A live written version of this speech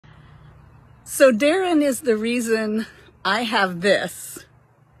So Darin is the reason I have this.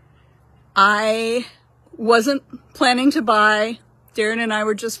 I wasn't planning to buy. Darin and I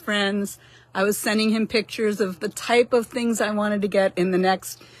were just friends. I was sending him pictures of the type of things I wanted to get in the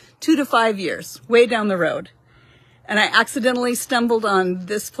next 2 to 5 years, way down the road. And I accidentally stumbled on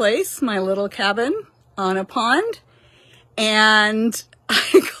this place, my little cabin on a pond. And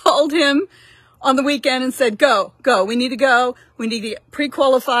I called him on the weekend and said, go, we need to go. We need to get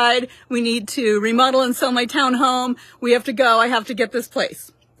pre-qualified. We need to remodel and sell my townhome. We have to go. I have to get this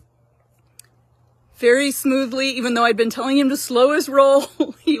place. Very smoothly, even though I'd been telling him to slow his roll,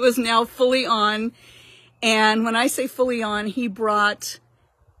 he was now fully on. And when I say fully on, he brought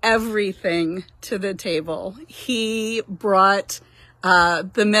everything to the table. He brought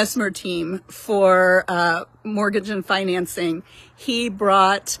the Mesmer team for mortgage and financing. He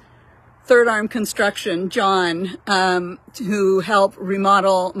brought Third Arm Construction, John, who helped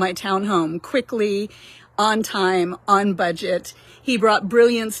remodel my townhome quickly, on time, on budget. He brought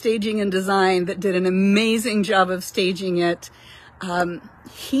brilliant staging and design that did an amazing job of staging it.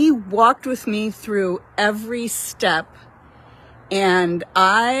 He walked with me through every step. And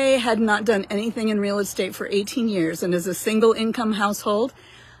I had not done anything in real estate for 18 years. And as a single income household,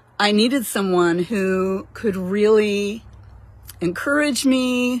 I needed someone who could really encourage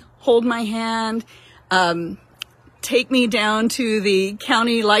me, hold my hand, take me down to the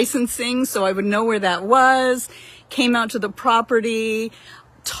county licensing so I would know where that was, came out to the property,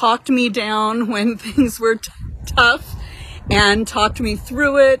 talked me down when things were tough, and talked me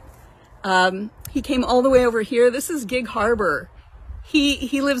through it. He came all the way over here. This is Gig Harbor.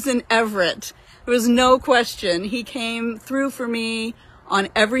 He lives in Everett. There was no question. He came through for me on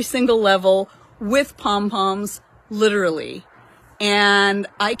every single level with pom-poms, literally. And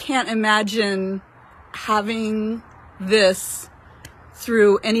I can't imagine having this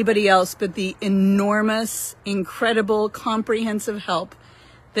through anybody else but the enormous, incredible, comprehensive help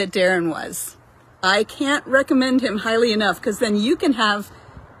that Darin was. I can't recommend him highly enough, because then you can have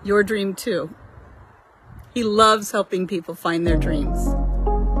your dream too. He loves helping people find their dreams.